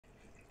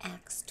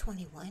Acts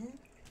 21,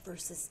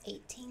 verses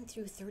 18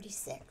 through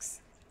 36.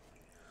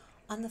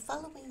 On the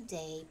following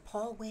day,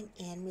 Paul went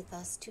in with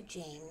us to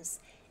James,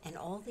 and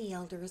all the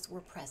elders were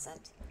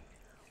present.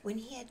 When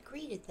he had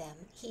greeted them,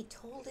 he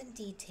told in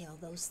detail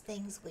those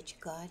things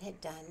which God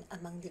had done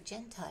among the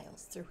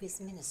Gentiles through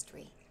his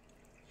ministry.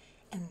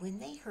 And when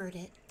they heard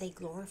it, they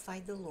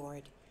glorified the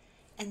Lord.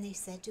 And they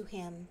said to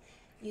him,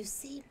 "You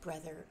see,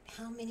 brother,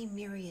 how many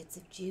myriads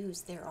of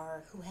Jews there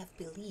are who have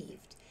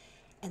believed,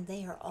 and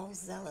they are all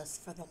zealous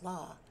for the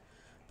law.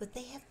 But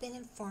they have been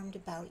informed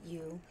about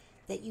you,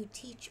 that you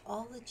teach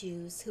all the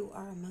Jews who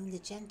are among the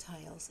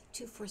Gentiles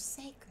to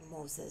forsake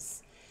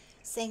Moses,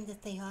 saying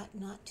that they ought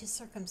not to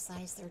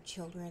circumcise their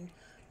children,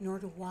 nor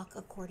to walk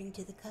according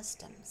to the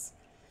customs.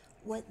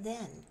 What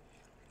then?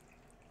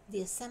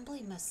 The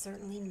assembly must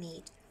certainly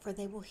meet, for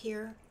they will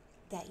hear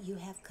that you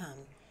have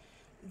come.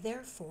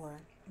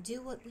 Therefore,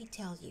 do what we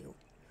tell you.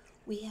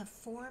 We have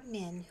 4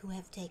 men who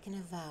have taken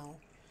a vow.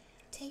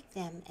 Take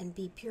them and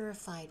be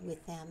purified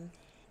with them,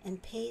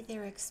 and pay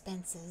their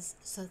expenses,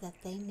 so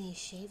that they may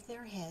shave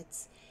their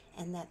heads,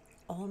 and that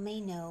all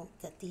may know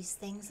that these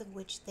things of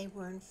which they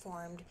were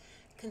informed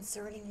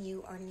concerning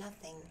you are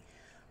nothing,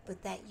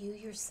 but that you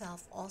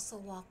yourself also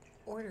walk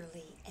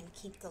orderly and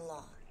keep the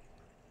law.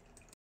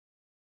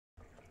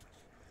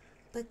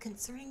 But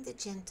concerning the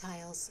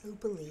Gentiles who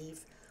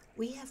believe,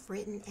 we have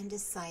written and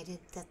decided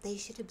that they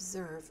should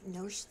observe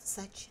no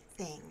such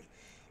thing,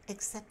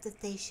 except that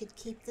they should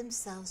keep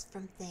themselves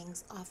from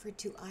things offered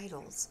to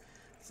idols,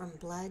 from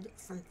blood,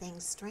 from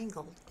things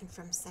strangled, and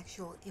from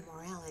sexual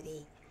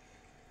immorality."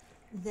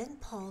 Then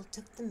Paul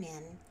took them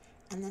in,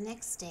 and the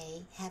next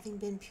day, having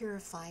been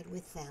purified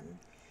with them,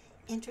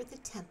 entered the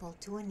temple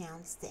to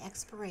announce the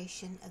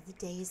expiration of the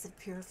days of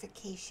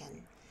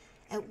purification,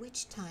 at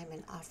which time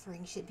an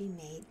offering should be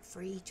made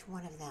for each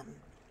one of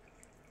them.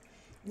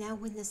 Now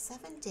when the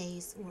 7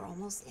 days were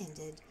almost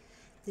ended,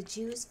 the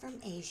Jews from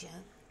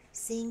Asia,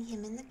 seeing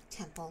him in the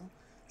temple,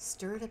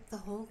 stirred up the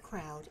whole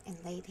crowd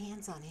and laid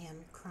hands on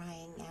him,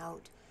 crying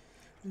out,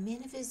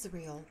 "Men of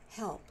Israel,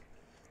 help!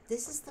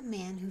 This is the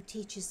man who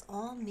teaches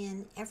all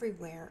men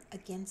everywhere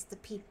against the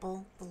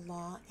people, the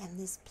law, and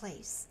this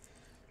place.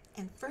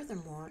 And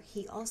furthermore,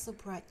 he also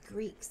brought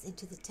Greeks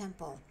into the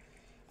temple,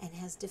 and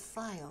has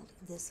defiled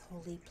this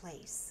holy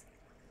place."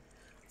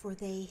 For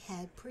they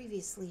had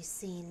previously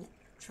seen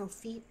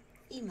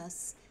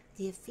Trophimus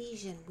the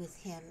Ephesian with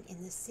him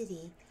in the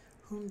city,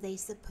 whom they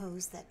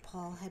supposed that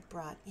Paul had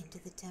brought into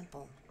the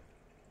temple.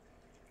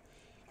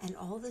 And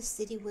all the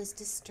city was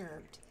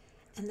disturbed,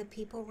 and the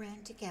people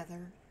ran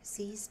together,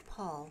 seized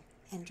Paul,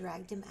 and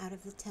dragged him out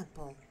of the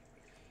temple,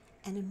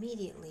 and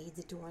immediately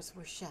the doors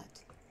were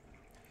shut.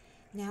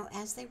 Now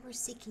as they were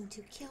seeking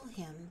to kill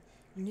him,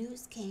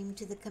 news came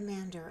to the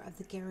commander of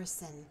the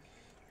garrison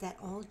that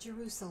all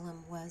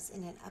Jerusalem was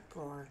in an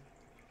uproar.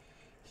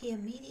 He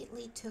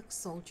immediately took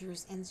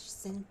soldiers and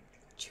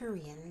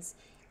centurions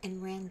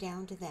and ran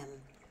down to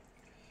them.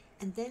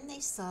 And when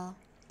they saw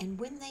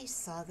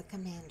the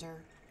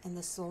commander and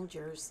the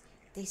soldiers,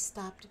 they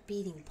stopped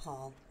beating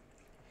Paul.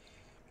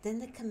 Then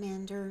the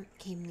commander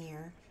came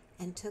near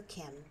and took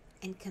him,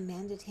 and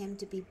commanded him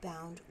to be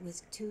bound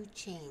with 2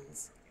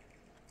 chains.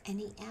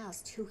 And he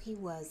asked who he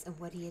was and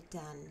what he had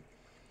done.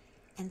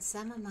 And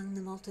some among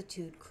the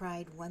multitude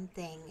cried one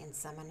thing and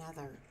some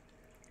another.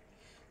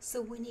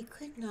 So when he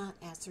could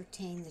not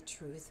ascertain the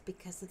truth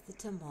because of the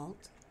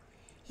tumult,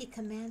 he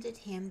commanded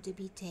him to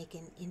be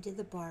taken into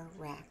the bar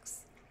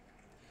racks.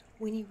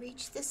 When he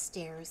reached the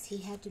stairs, he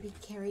had to be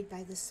carried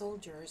by the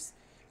soldiers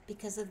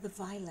because of the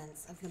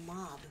violence of the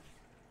mob.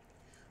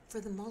 For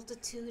the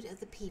multitude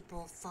of the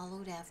people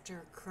followed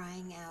after,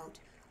 crying out,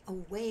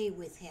 "Away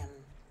with him!